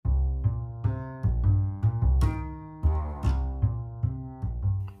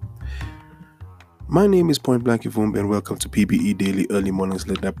My name is Point Blank Ivumbi and welcome to PBE Daily Early Mornings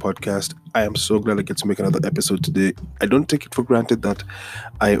Late Night Podcast. I am so glad I get to make another episode today. I don't take it for granted that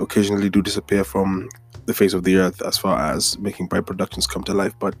I occasionally do disappear from the face of the earth as far as making Bright Productions come to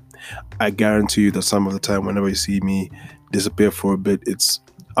life, but I guarantee you that some of the time whenever you see me disappear for a bit, it's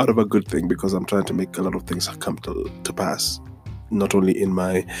out of a good thing because I'm trying to make a lot of things come to pass, not only in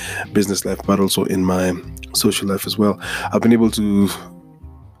my business life but also in my social life as well. I've been able to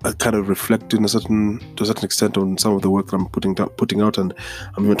kind of reflect to a certain extent on some of the work that I'm putting out, and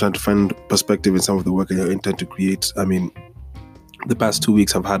I'm even trying to find perspective in some of the work I intend to create. I mean, the past 2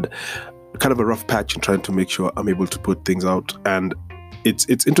 weeks I've had kind of a rough patch in trying to make sure I'm able to put things out, and it's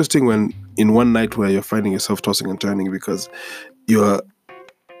interesting when in one night where you're finding yourself tossing and turning because you're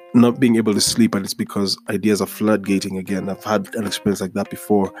not being able to sleep, and it's because ideas are floodgating again. I've had an experience like that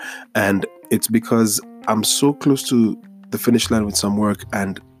before, and it's because I'm so close to the finish line with some work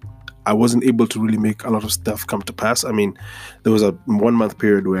and I wasn't able to really make a lot of stuff come to pass. I mean, there was a 1 month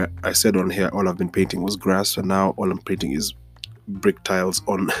period where I said on here all I've been painting was grass, and now all I'm painting is brick tiles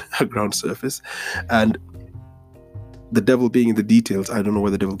on a ground surface. And the devil being in the details, I don't know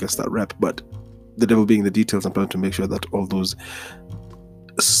where the devil gets that rep, but the devil being in the details, I'm trying to make sure that all those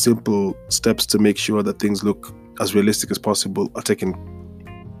simple steps to make sure that things look as realistic as possible are taken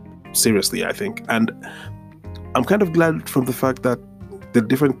seriously, I think. And I'm kind of glad from the fact that the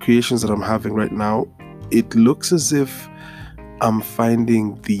different creations that I'm having right now, it looks as if I'm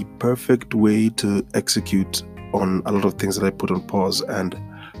finding the perfect way to execute on a lot of things that I put on pause. And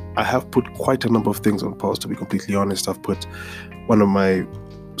I have put quite a number of things on pause, to be completely honest. I've put one of my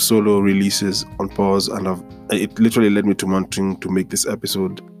solo releases on pause, and it literally led me to wanting to make this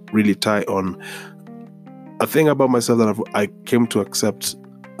episode really tie on a thing about myself that I came to accept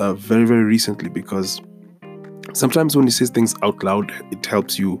very, very recently, because sometimes when you say things out loud, it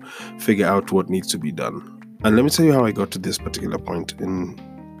helps you figure out what needs to be done. And let me tell you how I got to this particular point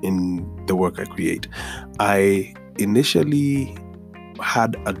in the work I create. I initially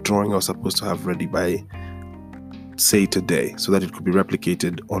had a drawing I was supposed to have ready by, say, today, so that it could be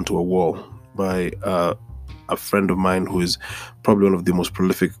replicated onto a wall by a friend of mine who is probably one of the most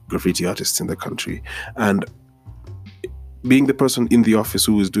prolific graffiti artists in the country. And being the person in the office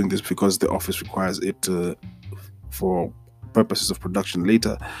who is doing this because the office requires it for purposes of production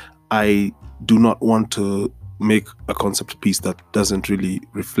later, I do not want to make a concept piece that doesn't really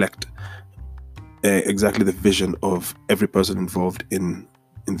reflect exactly the vision of every person involved in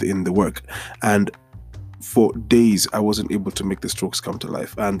the work. And for days I wasn't able to make the strokes come to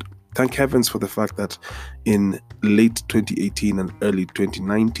life, and thank heavens for the fact that in late 2018 and early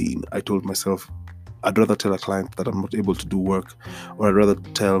 2019 I told myself I'd rather tell a client that I'm not able to do work, or I'd rather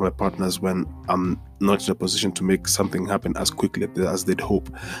tell my partners when I'm not in a position to make something happen as quickly as they'd hope.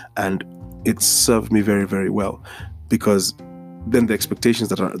 And it served me very, very well, because then the expectations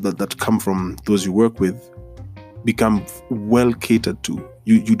that come from those you work with become well catered to.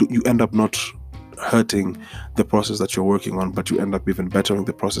 You end up not hurting the process that you're working on, but you end up even bettering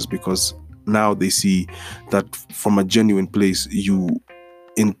the process, because now they see that from a genuine place you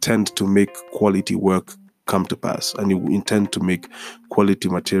intend to make quality work come to pass, and you intend to make quality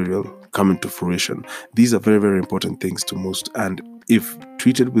material come into fruition. These are very, very important things to most, and if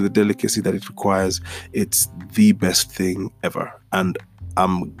treated with the delicacy that it requires, it's the best thing ever. And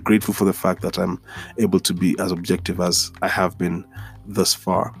I'm grateful for the fact that I'm able to be as objective as I have been thus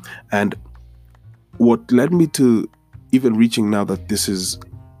far. And what led me to even reaching now that this is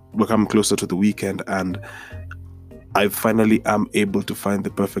becoming closer to the weekend and I finally am able to find the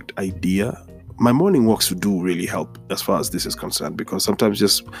perfect idea. My morning walks do really help as far as this is concerned, because sometimes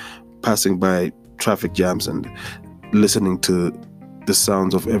just passing by traffic jams and listening to the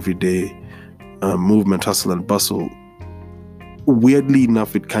sounds of everyday movement, hustle and bustle, weirdly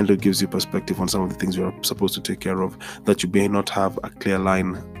enough, it kind of gives you perspective on some of the things you're supposed to take care of that you may not have a clear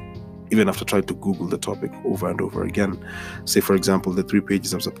line even after trying to Google the topic over and over again. Say, for example, the 3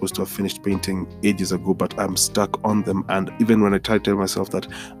 pages I'm supposed to have finished painting ages ago, but I'm stuck on them. And even when I try to tell myself that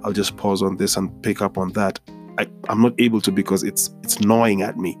I'll just pause on this and pick up on that, I'm not able to, because it's gnawing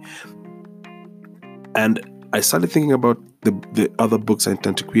at me. And I started thinking about the other books I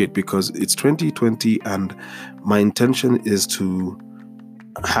intend to create, because it's 2020 and my intention is to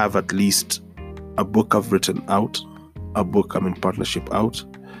have at least a book I've written out, a book I'm in partnership out,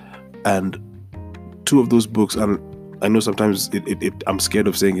 and 2 of those books, and I know sometimes I'm scared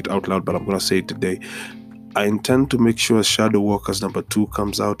of saying it out loud, but I'm going to say it today. I intend to make sure Shadow Walkers number 2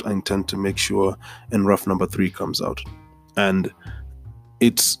 comes out. I intend to make sure Rough number 3 comes out. And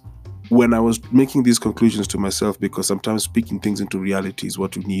it's when I was making these conclusions to myself, because sometimes speaking things into reality is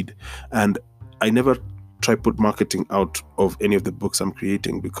what you need. And I never try put marketing out of any of the books I'm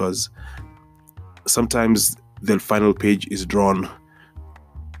creating, because sometimes the final page is drawn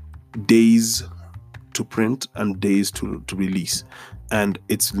days to print and days to release, and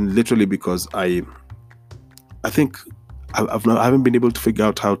it's literally because I think I haven't been able to figure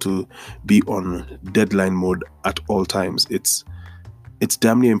out how to be on deadline mode at all times. It's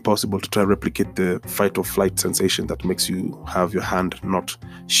damn near impossible to try to replicate the fight or flight sensation that makes you have your hand not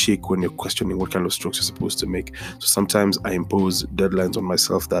shake when you're questioning what kind of strokes you're supposed to make. So sometimes I impose deadlines on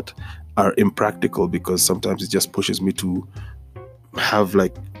myself that are impractical, because sometimes it just pushes me to have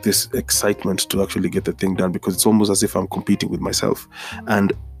like this excitement to actually get the thing done, because it's almost as if I'm competing with myself.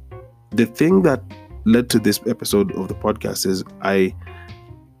 And the thing that led to this episode of the podcast is I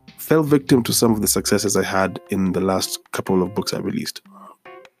fell victim to some of the successes I had in the last couple of books I released.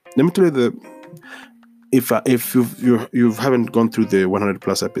 Let me tell you if you haven't gone through the 100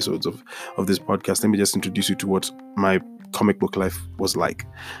 plus episodes of this podcast, let me just introduce you to what my comic book life was like.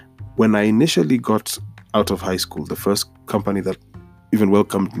 When I initially got out of high school, the first company that even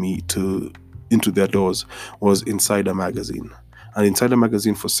welcomed me into their doors was Insider Magazine. And Insider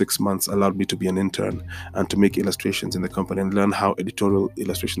Magazine for 6 months allowed me to be an intern and to make illustrations in the company and learn how editorial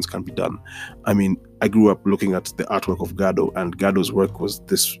illustrations can be done. I mean, I grew up looking at the artwork of Gado, and Gado's work was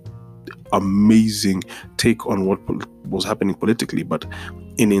this amazing take on what was happening politically. But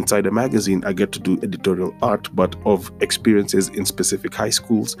in Insider Magazine, I get to do editorial art, but of experiences in specific high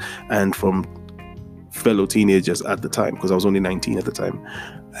schools and from fellow teenagers at the time, because I was only 19 at the time.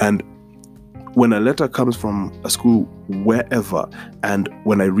 And when a letter comes from a school wherever, and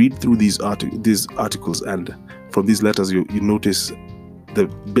when I read through these articles, and from these letters you notice the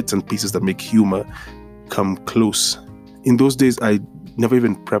bits and pieces that make humor come close. In those days, I never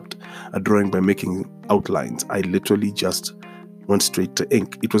even prepped a drawing by making outlines. I literally just went straight to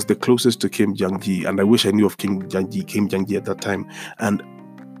ink. It was the closest to Kim Jong-ji, and I wish I knew of Kim Jong-ji at that time. And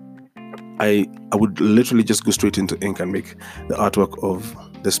I would literally just go straight into ink and make the artwork of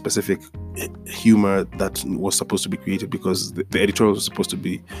the specific humor that was supposed to be created, because the editorial was supposed to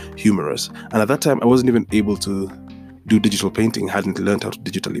be humorous. And at that time, I wasn't even able to do digital painting, hadn't learned how to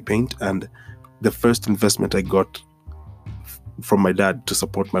digitally paint. And the first investment I got from my dad to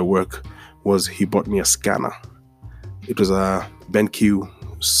support my work was he bought me a scanner. It was a BenQ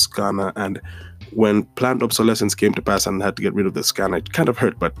scanner, and when planned obsolescence came to pass and I had to get rid of the scanner, it kind of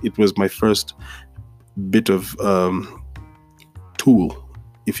hurt, but it was my first bit of tool,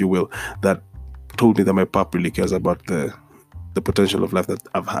 if you will, that told me that my pop really cares about the potential of life that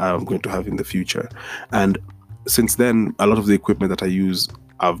I'm going to have in the future. And since then, a lot of the equipment that I use,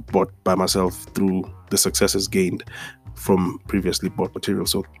 I've bought by myself through the successes gained from previously bought material.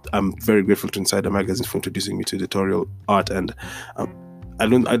 So I'm very grateful to Insider Magazine for introducing me to editorial art, and I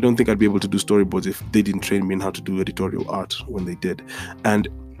don't think I'd be able to do storyboards if they didn't train me in how to do editorial art when they did. And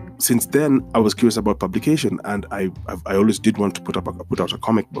since then, I was curious about publication, and I always did want to put out a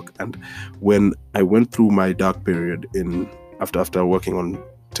comic book. And when I went through my dark period after working on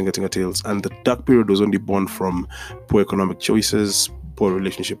Tinga Tinga Tales, and the dark period was only born from poor economic choices, poor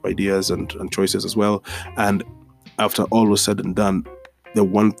relationship ideas and choices as well. And after all was said and done, the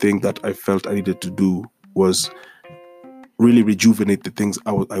one thing that I felt I needed to do was really rejuvenate the things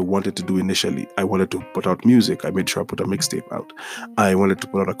I wanted to do initially. I wanted to put out music. I made sure I put a mixtape out. I wanted to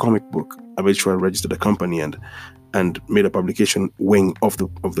put out a comic book. I made sure I registered a company and made a publication wing of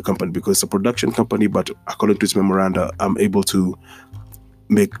the company, because it's a production company, but according to its memoranda, I'm able to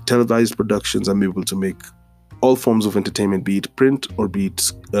make televised productions. I'm able to make all forms of entertainment, be it print or be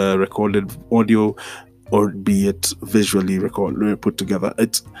it recorded audio, or be it visually put together.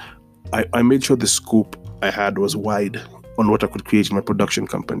 I made sure the scope I had was wide on what I could create in my production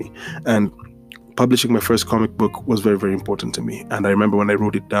company. And publishing my first comic book was very, very important to me. And I remember when I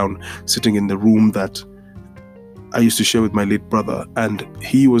wrote it down, sitting in the room that I used to share with my late brother, and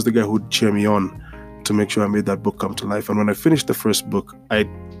he was the guy who would cheer me on to make sure I made that book come to life. And when I finished the first book, I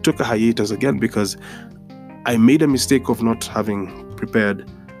took a hiatus again, because I made a mistake of not having prepared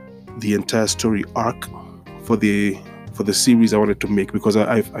the entire story arc for the series I wanted to make, because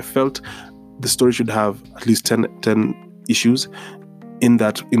I felt the story should have at least 10 issues. In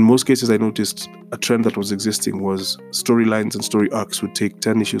that, in most cases, I noticed a trend that was existing was storylines and story arcs would take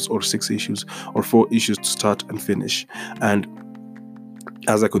 10 issues or 6 issues or 4 issues to start and finish. And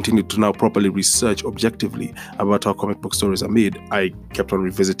as I continued to now properly research objectively about how comic book stories are made, I kept on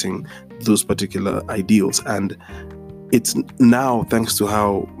revisiting those particular ideals. And it's now, thanks to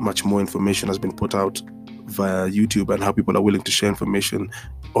how much more information has been put out, via YouTube, and how people are willing to share information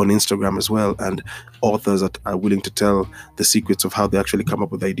on Instagram as well, and authors that are willing to tell the secrets of how they actually come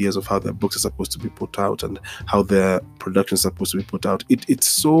up with ideas of how their books are supposed to be put out and how their productions are supposed to be put out. It's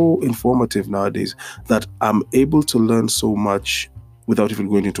so informative nowadays that I'm able to learn so much without even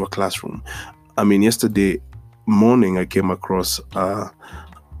going into a classroom. I mean, yesterday morning I came across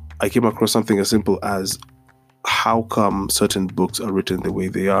something as simple as how come certain books are written the way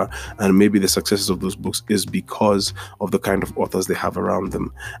they are, and maybe the successes of those books is because of the kind of authors they have around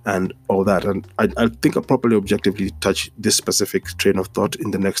them and all that. And I think I'll properly objectively touch this specific train of thought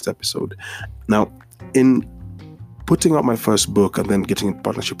in the next episode. Now, in putting out my first book and then getting in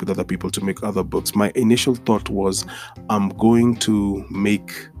partnership with other people to make other books, my initial thought was I'm going to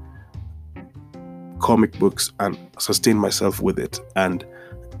make comic books and sustain myself with it. And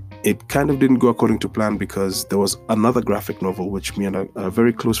it kind of didn't go according to plan, because there was another graphic novel which me and a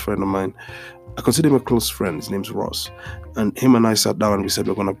very close friend of mine, I consider him a close friend, his name's Ross, and him and I sat down and we said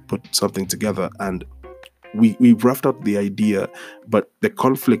we're going to put something together, and we roughed out the idea. But the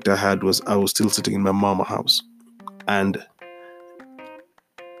conflict I had was I was still sitting in my mama house, and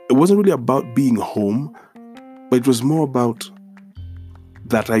it wasn't really about being home, but it was more about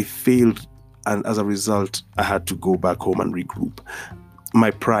that I failed, and as a result I had to go back home and regroup. My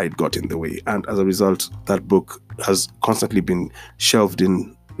pride got in the way, and as a result that book has constantly been shelved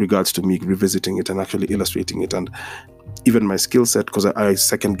in regards to me revisiting it and actually illustrating it. And even my skill set, because I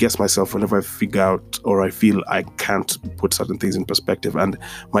second guess myself whenever I figure out or I feel I can't put certain things in perspective, and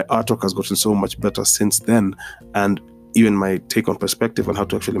my artwork has gotten so much better since then, and even my take on perspective and how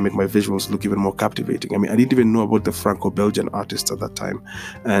to actually make my visuals look even more captivating. I mean, I didn't even know about the Franco-Belgian artists at that time.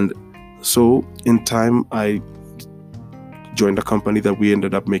 And so in time I joined a company that we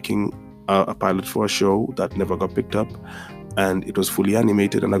ended up making a pilot for a show that never got picked up, and it was fully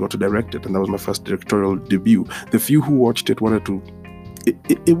animated, and I got to direct it, and that was my first directorial debut. The few who watched it wanted to,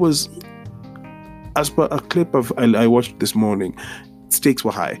 it was, as per a clip of I watched this morning, stakes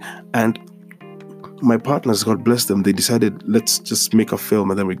were high, and my partners, God bless them, they decided let's just make a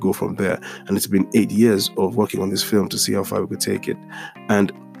film and then we go from there. And it's been 8 years of working on this film to see how far we could take it.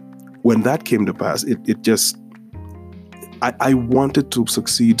 And when that came to pass, it just, I wanted to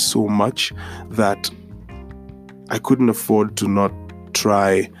succeed so much that I couldn't afford to not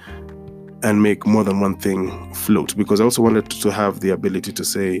try and make more than one thing float, because I also wanted to have the ability to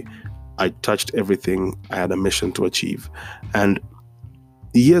say I touched everything I had a mission to achieve. And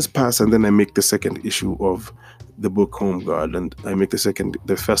years pass, and then I make the second issue of the book Home Guard, and I make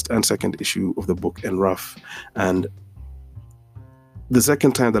the first and second issue of the book En Rough. And the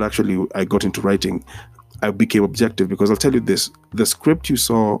second time that actually I got into writing, I became objective, because I'll tell you this, the script you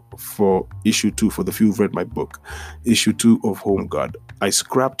saw for issue 2, for the few who've read my book, issue 2 of Home Guard, I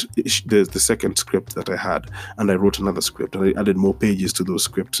scrapped the second script that I had, and I wrote another script, and I added more pages to those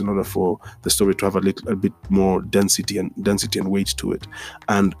scripts in order for the story to have a bit more density and weight to it.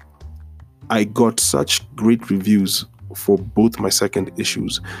 And I got such great reviews for both my second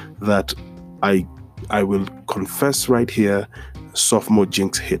issues that I will confess right here, sophomore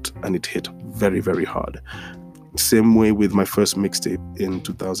jinx hit, and it hit very, very hard. Same way with my first mixtape in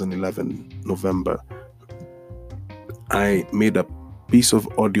 2011, November. I made a piece of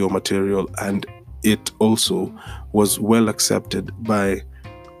audio material, and it also was well accepted by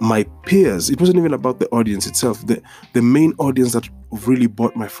my peers. It wasn't even about the audience itself. The main audience that really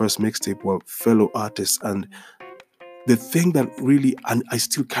bought my first mixtape were fellow artists. And the thing that really, and I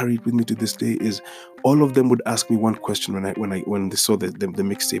still carry it with me to this day, is all of them would ask me one question when they saw the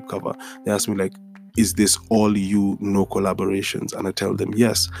mixtape cover. They asked me, like, is this all you, no collaborations? And I tell them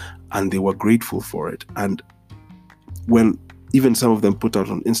yes, and they were grateful for it. And when even some of them put out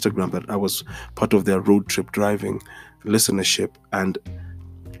on Instagram that I was part of their road trip driving listenership and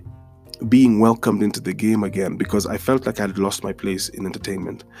being welcomed into the game again, because I felt like I had lost my place in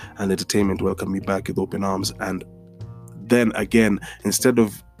entertainment, and entertainment welcomed me back with open arms. And then again, instead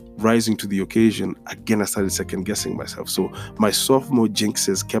of rising to the occasion, again I started second guessing myself. So my sophomore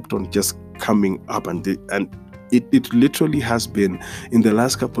jinxes kept on just coming up, and it literally has been, in the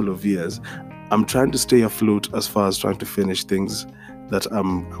last couple of years, I'm trying to stay afloat as far as trying to finish things that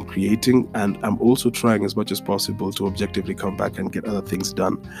I'm creating, and I'm also trying as much as possible to objectively come back and get other things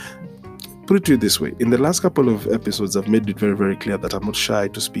done. Put it to you this way, in the last couple of episodes I've made it very, very clear that I'm not shy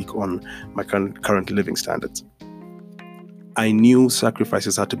to speak on my current living standards. I knew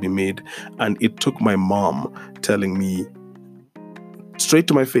sacrifices had to be made, and it took my mom telling me straight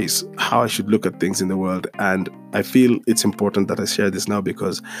to my face how I should look at things in the world. And I feel it's important that I share this now,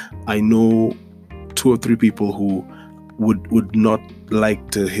 because I know 2 or 3 people who would not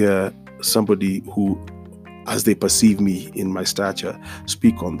like to hear somebody who as they perceive me in my stature,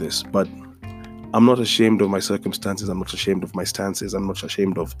 speak on this. But I'm not ashamed of my circumstances. I'm not ashamed of my stances. I'm not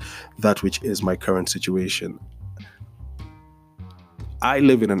ashamed of that which is my current situation. I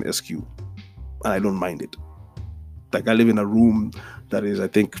live in an SQ and I don't mind it. Like, I live in a room that is, I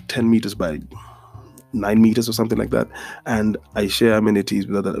think, 10 meters by 9 meters or something like that, and I share amenities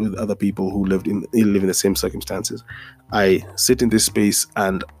with other people who live in the same circumstances. I sit in this space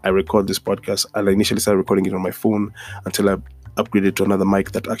and I record this podcast, and I initially started recording it on my phone until I upgraded to another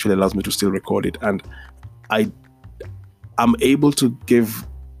mic that actually allows me to still record it, and I'm able to give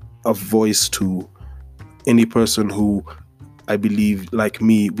a voice to any person who, I believe, like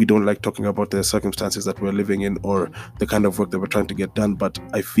me, we don't like talking about the circumstances that we're living in or the kind of work that we're trying to get done. But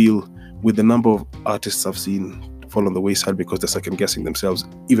I feel with the number of artists I've seen fall on the wayside because they're second guessing themselves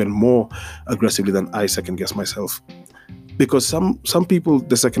even more aggressively than I second guess myself. Because some people,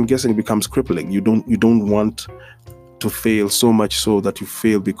 the second guessing becomes crippling. You don't want to fail so much so that you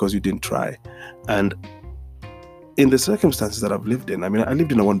fail because you didn't try. And in the circumstances that I've lived in, I mean, I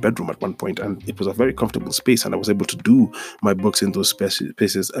lived in a 1-bedroom at one point, and it was a very comfortable space, and I was able to do my books in those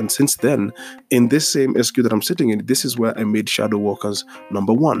spaces. And since then, in this same SQ that I'm sitting in, this is where I made Shadow Walkers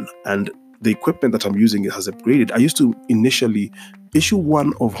 #1. And the equipment that I'm using has upgraded. I used to initially issue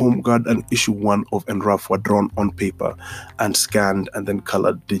 1 of HomeGuard and issue 1 of Enraf were drawn on paper and scanned and then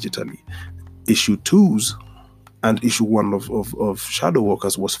colored digitally. Issue 2s and issue 1 of Shadow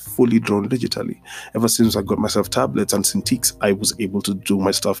Walkers was fully drawn digitally. Ever since I got myself tablets and Cintiqs, I was able to do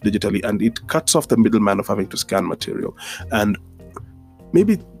my stuff digitally, and it cuts off the middleman of having to scan material. And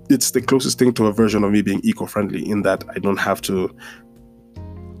maybe it's the closest thing to a version of me being eco-friendly, in that I don't have to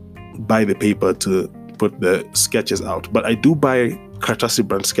buy the paper to put the sketches out. But I do buy Kartasi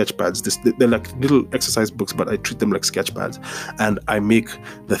brand sketch pads. They're like little exercise books, but I treat them like sketch pads, and I make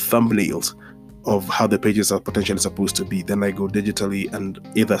the thumbnails of how the pages are potentially supposed to be. Then I go digitally and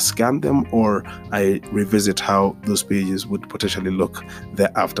either scan them or I revisit how those pages would potentially look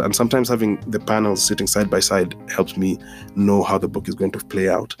thereafter. And sometimes having the panels sitting side by side helps me know how the book is going to play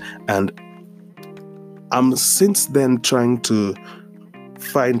out. And I'm since then trying to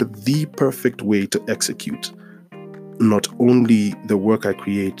find the perfect way to execute not only the work I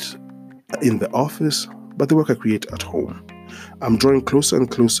create in the office, but the work I create at home. I'm drawing closer and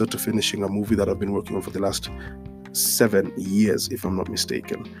closer to finishing a movie that I've been working on for the last 7 years, if I'm not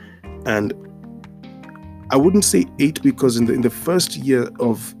mistaken. And I wouldn't say 8, because in the first year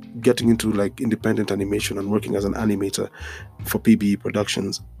of getting into like independent animation and working as an animator for PBE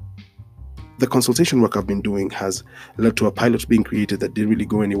Productions, the consultation work I've been doing has led to a pilot being created that didn't really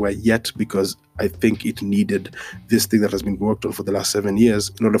go anywhere yet, because I think it needed this thing that has been worked on for the last 7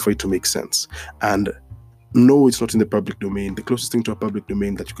 years in order for it to make sense. And no, it's not in the public domain. The closest thing to a public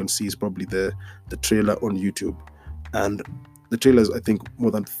domain that you can see is probably the trailer on YouTube. And the trailer is, I think,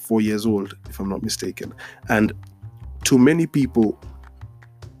 more than 4 years old, if I'm not mistaken. And to many people,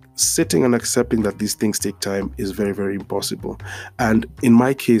 sitting and accepting that these things take time is very, very impossible. And in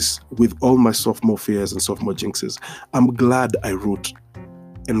my case, with all my sophomore fears and sophomore jinxes, I'm glad I wrote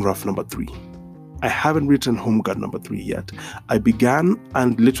Enraf #3. I haven't written HomeGuard #3 yet. I began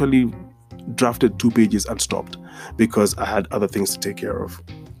and literally drafted 2 pages and stopped because I had other things to take care of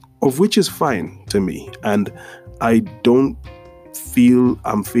which is fine to me. And I don't feel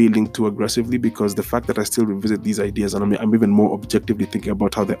I'm failing too aggressively, because the fact that I still revisit these ideas, and I'm even more objectively thinking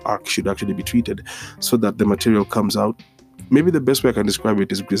about how the arc should actually be treated so that the material comes out. Maybe the best way I can describe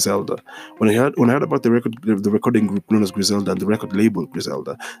it is Griselda. When I heard about the recording group known as Griselda and the record label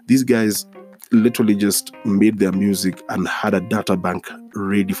Griselda, these guys literally just made their music and had a data bank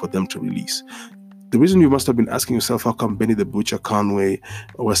ready for them to release. The reason you must have been asking yourself, how come Benny the Butcher, Conway,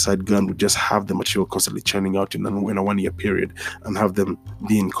 or Westside Gun would just have the material constantly churning out in a 1-year period and have them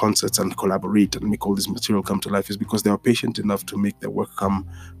be in concerts and collaborate and make all this material come to life, is because they are patient enough to make their work come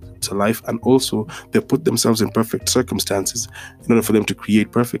to life, and also they put themselves in perfect circumstances in order for them to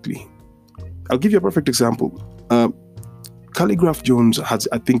create perfectly. I'll give you a perfect example. Calligraph Jones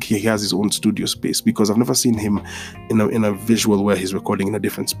I think he has his own studio space, because I've never seen him in a visual where he's recording in a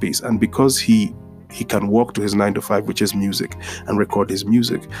different space. And because he can walk to his 9 to 5, which is music, and record his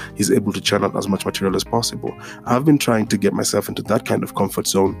music, he's able to churn out as much material as possible. I've been trying to get myself into that kind of comfort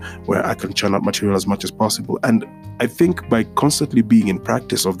zone where I can churn out material as much as possible. And I think by constantly being in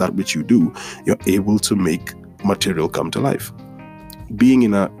practice of that which you do, you're able to make material come to life. Being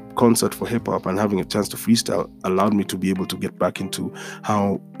in a concert for hip-hop and having a chance to freestyle allowed me to be able to get back into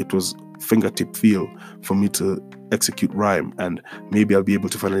how it was fingertip feel for me to execute rhyme, and maybe I'll be able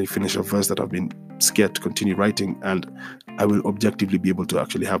to finally finish a verse that I've been scared to continue writing, and I will objectively be able to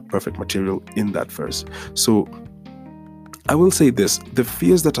actually have perfect material in that verse. So I will say this: the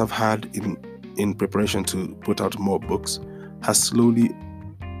fears that I've had in preparation to put out more books has slowly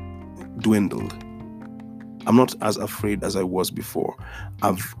dwindled. I'm not as afraid as I was before.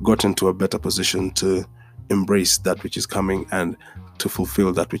 I've gotten to a better position to embrace that which is coming and to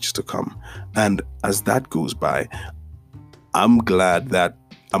fulfill that which is to come. And as that goes by, I'm glad that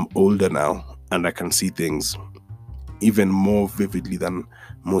I'm older now and I can see things even more vividly than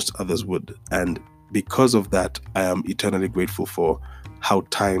most others would. And because of that, I am eternally grateful for how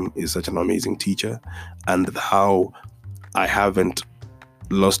time is such an amazing teacher, and how I haven't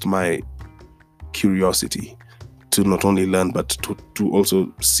lost my curiosity to not only learn but to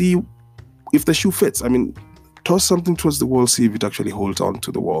also see if the shoe fits. I mean, toss something towards the wall, see if it actually holds on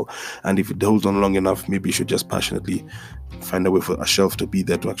to the wall, and if it holds on long enough, maybe you should just passionately find a way for a shelf to be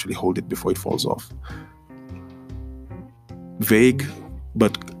there to actually hold it before it falls off. Vague,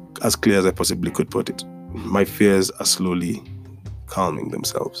 but as clear as I possibly could put it. My fears are slowly calming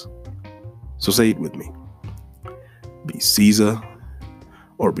themselves. So say it with me: be Caesar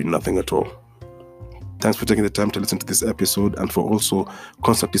or be nothing at all. Thanks for taking the time to listen to this episode, and for also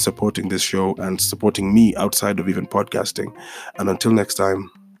constantly supporting this show and supporting me outside of even podcasting. And until next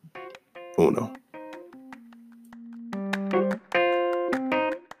time, Uno.